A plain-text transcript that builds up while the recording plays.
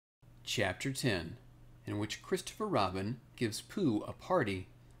Chapter 10, in which Christopher Robin gives Pooh a party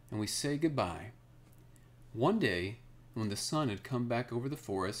and we say goodbye. One day, when the sun had come back over the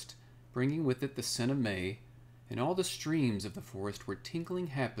forest, bringing with it the scent of May, and all the streams of the forest were tinkling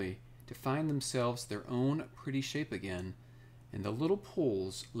happily to find themselves their own pretty shape again, and the little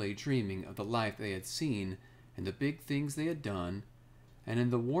pools lay dreaming of the life they had seen and the big things they had done, and in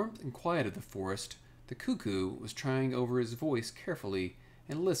the warmth and quiet of the forest, the cuckoo was trying over his voice carefully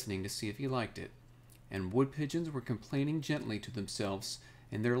and listening to see if he liked it, and wood pigeons were complaining gently to themselves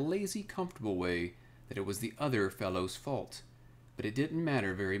in their lazy, comfortable way that it was the other fellow's fault, but it didn't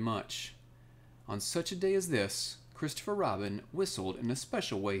matter very much. On such a day as this, Christopher Robin whistled in a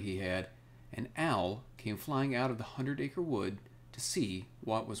special way he had, and Owl came flying out of the 100-acre wood to see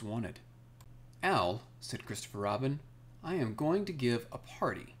what was wanted. "Owl," said Christopher Robin, "I am going to give a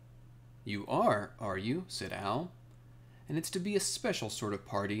party." "You are you?" said Owl. "And it's to be a special sort of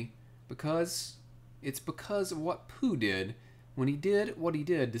party, because of what Pooh did when he did what he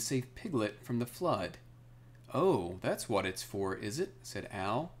did to save Piglet from the flood." "Oh, that's what it's for, is it?" said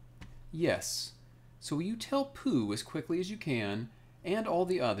Owl. "Yes. So will you tell Pooh as quickly as you can, and all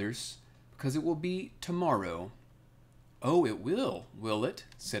the others, because it will be tomorrow." "Oh, it will it?"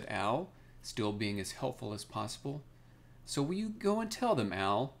 said Owl, still being as helpful as possible. "So will you go and tell them,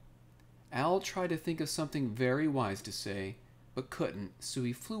 Owl?" Owl tried to think of something very wise to say, but couldn't, so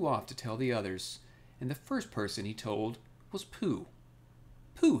he flew off to tell the others, and the first person he told was Pooh.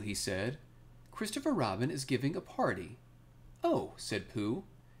 "Pooh," he said, "Christopher Robin is giving a party." "Oh," said Pooh,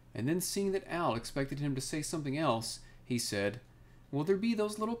 and then seeing that Owl expected him to say something else, he said, "Will there be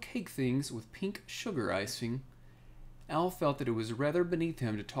those little cake things with pink sugar icing?" Owl felt that it was rather beneath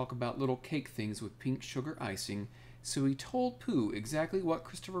him to talk about little cake things with pink sugar icing, so he told Pooh exactly what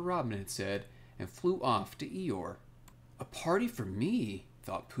Christopher Robin had said and flew off to Eeyore. "A party for me,"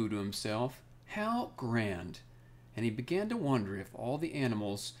 thought Pooh to himself. "How grand!" And he began to wonder if all the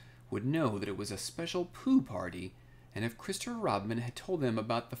animals would know that it was a special Pooh party, and if Christopher Robin had told them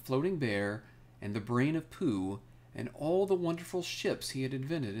about the floating bear and the brain of Pooh and all the wonderful ships he had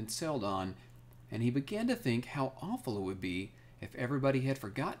invented and sailed on, and he began to think how awful it would be if everybody had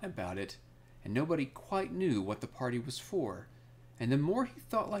forgotten about it and nobody quite knew what the party was for. And the more he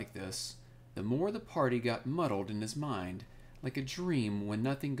thought like this, the more the party got muddled in his mind, like a dream when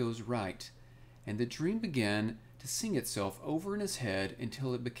nothing goes right, and the dream began to sing itself over in his head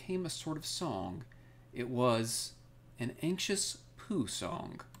until it became a sort of song. It was an anxious Pooh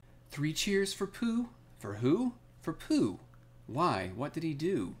song. 3 cheers for Pooh. For who? For Pooh. Why, what did he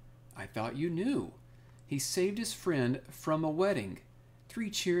do? I thought you knew. He saved his friend from a wedding.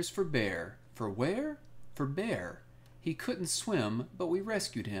 3 cheers for Bear. For where? For Bear. He couldn't swim, but we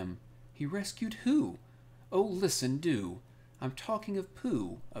rescued him. He rescued who? Oh, listen, do. I'm talking of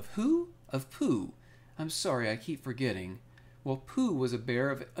Pooh. Of who? Of Pooh. I'm sorry, I keep forgetting. Well, Pooh was a bear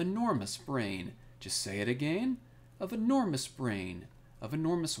of enormous brain. Just say it again. Of enormous brain. Of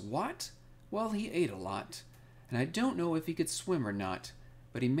enormous what? Well, he ate a lot. And I don't know if he could swim or not,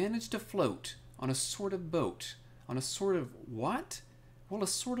 but he managed to float on a sort of boat. On a sort of what? Well, a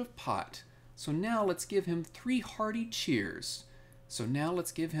sort of pot. So now let's give him 3 hearty cheers. So now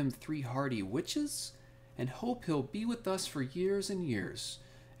let's give him 3 hearty witches, and hope he'll be with us for years and years,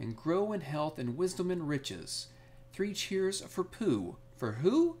 and grow in health and wisdom and riches. 3 cheers for Pooh. For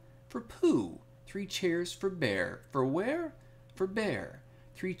who? For Pooh. 3 cheers for Bear. For where? For Bear.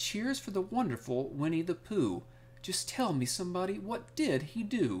 3 cheers for the wonderful Winnie the Pooh. Just tell me, somebody, what did he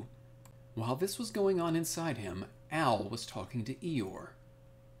do? While this was going on inside him, Owl was talking to Eeyore.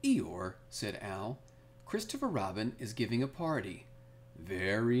 "Eeyore," said Owl, "Christopher Robin is giving a party."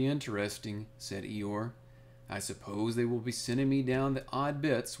 "Very interesting," said Eeyore. "I suppose they will be sending me down the odd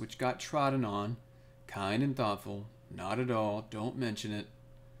bits which got trodden on. Kind and thoughtful. Not at all. Don't mention it."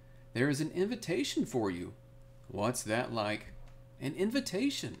 "There is an invitation for you." "What's that like?" "An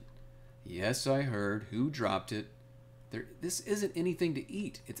invitation." "Yes, I heard. Who dropped it?" This isn't anything to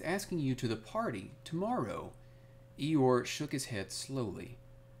eat. It's asking you to the party tomorrow." Eeyore shook his head slowly.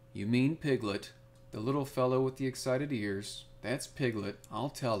 "You mean Piglet, the little fellow with the excited ears. That's Piglet. I'll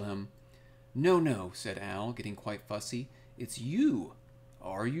tell him." "No, no," said Owl, getting quite fussy. "It's you."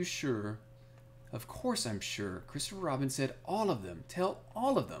 "Are you sure?" "Of course I'm sure. Christopher Robin said all of them. Tell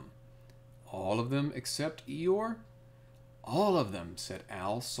all of them." "All of them except Eeyore?" "All of them," said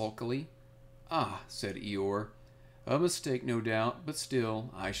Owl sulkily. "Ah," said Eeyore. "A mistake, no doubt, but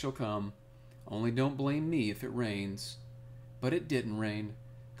still, I shall come. Only don't blame me if it rains." But it didn't rain.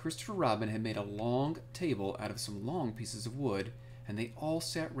 Christopher Robin had made a long table out of some long pieces of wood, and they all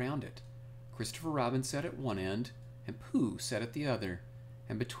sat round it. Christopher Robin sat at one end, and Pooh sat at the other,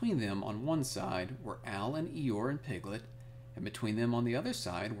 and between them on one side were Al and Eeyore and Piglet, and between them on the other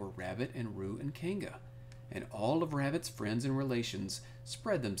side were Rabbit and Roo and Kanga, and all of Rabbit's friends and relations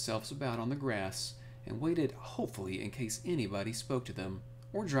spread themselves about on the grass and waited hopefully in case anybody spoke to them,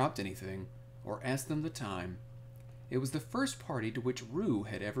 or dropped anything, or asked them the time. It was the first party to which Roo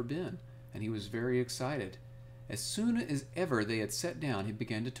had ever been, and he was very excited. As soon as ever they had sat down, he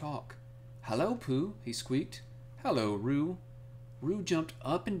began to talk. "Hello, Pooh," he squeaked. "Hello, Roo." Roo jumped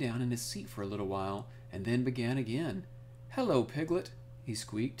up and down in his seat for a little while, and then began again. "Hello, Piglet," he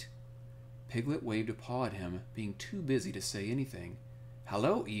squeaked. Piglet waved a paw at him, being too busy to say anything.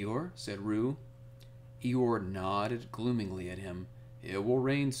 "Hello, Eeyore," said Roo. Eeyore nodded gloomingly at him. "It will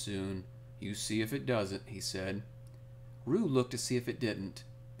rain soon. You see if it doesn't," he said. Roo looked to see if it didn't,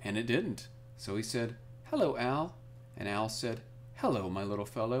 and it didn't. So he said, "Hello, Al." And Al said, "Hello, my little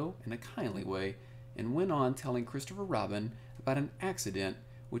fellow," in a kindly way, and went on telling Christopher Robin about an accident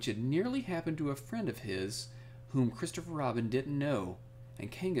which had nearly happened to a friend of his whom Christopher Robin didn't know. And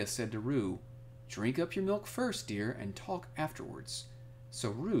Kanga said to Roo, "Drink up your milk first, dear, and talk afterwards."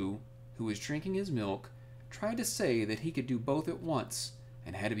 So Roo, who was drinking his milk, tried to say that he could do both at once,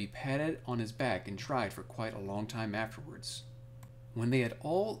 and had to be patted on his back and dried for quite a long time afterwards. When they had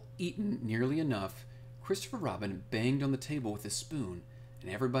all eaten nearly enough, Christopher Robin banged on the table with his spoon, and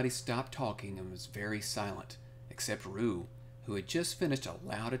everybody stopped talking and was very silent, except Roo, who had just finished a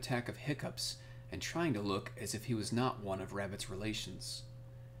loud attack of hiccups and trying to look as if he was not one of Rabbit's relations.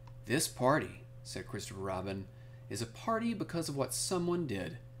 "This party," said Christopher Robin, "is a party because of what someone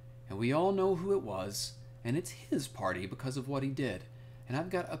did, and we all know who it was, and it's his party because of what he did, and I've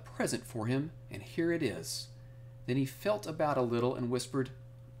got a present for him, and here it is." Then he felt about a little and whispered,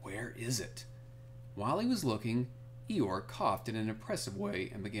 "Where is it?" While he was looking, Eeyore coughed in an impressive way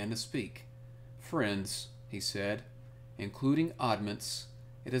and began to speak. "Friends," he said, "including oddments,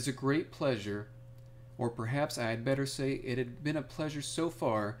 it is a great pleasure, or perhaps I had better say it had been a pleasure so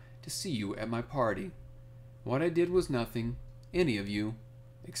far to see you at my party. What I did was nothing. Any of you,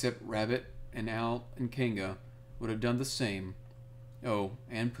 except Rabbit and Al and Kanga, would have done the same. Oh,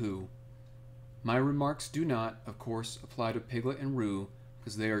 and Pooh. My remarks do not, of course, apply to Piglet and Roo,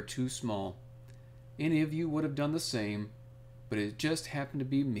 because they are too small. Any of you would have done the same, but it just happened to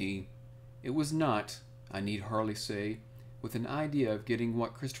be me. It was not, I need hardly say, with an idea of getting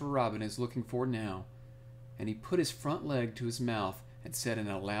what Christopher Robin is looking for now." And he put his front leg to his mouth and said in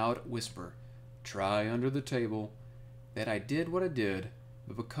a loud whisper, "Try under the table," that I did what I did,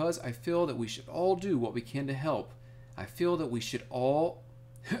 but because I feel that we should all do what we can to help, I feel that we should all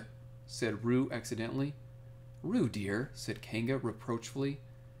said Roo accidentally. "Roo, dear," said Kanga reproachfully.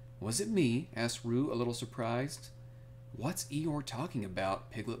 "Was it me?" asked Roo, a little surprised. "What's Eeyore talking about?"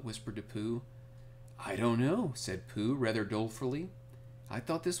 Piglet whispered to Pooh. "I don't know," said Pooh rather dolefully. "I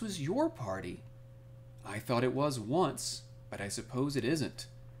thought this was your party." "I thought it was once, but I suppose it isn't."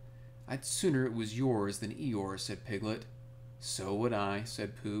 "I'd sooner it was yours than Eeyore's," said Piglet. "So would I,"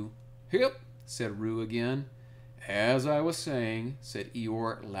 said Pooh. "Hip," said Roo again. "As I was saying," said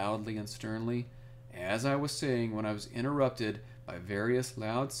Eeyore loudly and sternly, "as I was saying when I was interrupted by various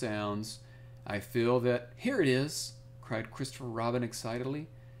loud sounds, I feel that—" "Here it is!" cried Christopher Robin excitedly.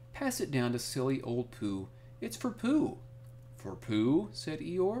 "Pass it down to silly old Pooh. It's for Pooh." "For Pooh?" said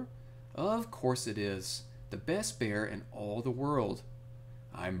Eeyore. "Of course it is. The best bear in all the world."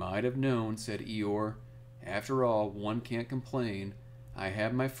 "I might have known," said Eeyore. "After all, one can't complain. I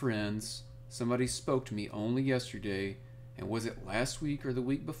have my friends. Somebody spoke to me only yesterday, and was it last week or the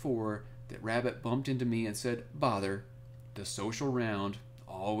week before that Rabbit bumped into me and said, 'Bother. The social round.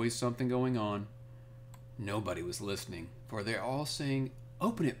 Always something going on.'" Nobody was listening, for they're all saying,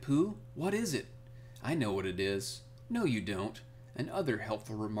 "Open it, Pooh. What is it?" "I know what it is." "No, you don't," and other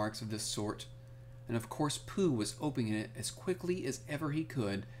helpful remarks of this sort. And of course Pooh was opening it as quickly as ever he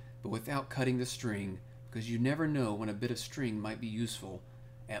could, but without cutting the string, because you never know when a bit of string might be useful.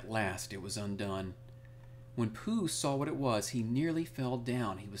 At last it was undone. When Pooh saw what it was, he nearly fell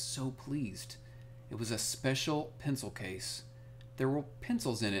down, he was so pleased. It was a special pencil case. There were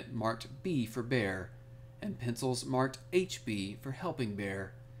pencils in it marked B for Bear, and pencils marked HB for Helping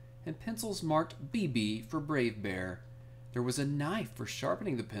Bear, and pencils marked BB for Brave Bear. There was a knife for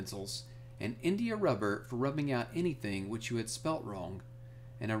sharpening the pencils, and India rubber for rubbing out anything which you had spelt wrong,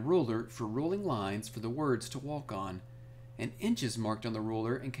 and a ruler for ruling lines for the words to walk on, and inches marked on the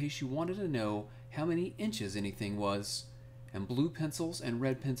ruler in case you wanted to know how many inches anything was, and blue pencils and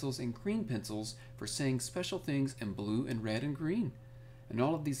red pencils and green pencils for saying special things in blue and red and green. And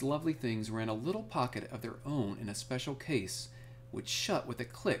all of these lovely things were in a little pocket of their own in a special case, which shut with a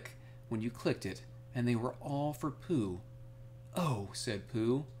click when you clicked it, and they were all for Pooh. "Oh," said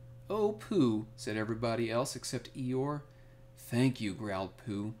Pooh. "Oh, Pooh," said everybody else except Eeyore. "Thank you," growled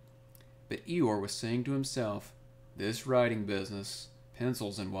Pooh. But Eeyore was saying to himself, "This writing business,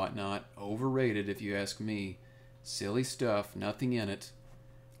 pencils and whatnot, overrated if you ask me. Silly stuff, nothing in it."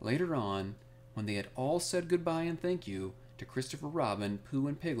 Later on, when they had all said goodbye and thank you to Christopher Robin, Pooh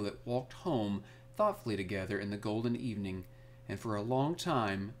and Piglet walked home thoughtfully together in the golden evening, and for a long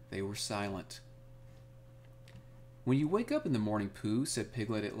time they were silent. "When you wake up in the morning, Pooh," said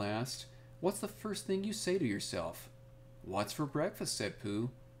Piglet at last, "what's the first thing you say to yourself?" "What's for breakfast?" said Pooh.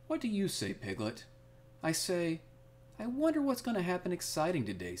 "What do you say, Piglet?" "I say, I wonder what's going to happen exciting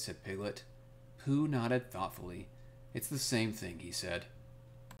today," said Piglet. Pooh nodded thoughtfully. "It's the same thing," he said.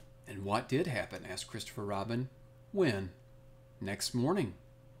 "And what did happen?" asked Christopher Robin. "When?" "Next morning."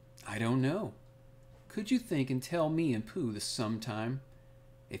 "I don't know." "Could you think and tell me and Pooh this sometime?"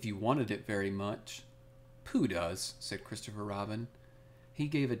 "If you wanted it very much." "Pooh does," said Christopher Robin. He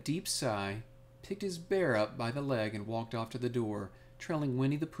gave a deep sigh, picked his bear up by the leg, and walked off to the door, trailing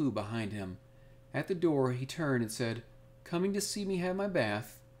Winnie the Pooh behind him. At the door he turned and said, "Coming to see me have my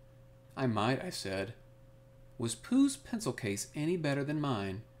bath?" "I might," I said. "Was Pooh's pencil case any better than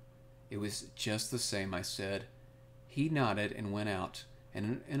mine?" "It was just the same," I said. He nodded and went out,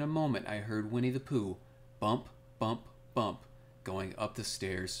 and in a moment I heard Winnie the Pooh, bump, bump, bump, going up the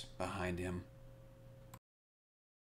stairs behind him.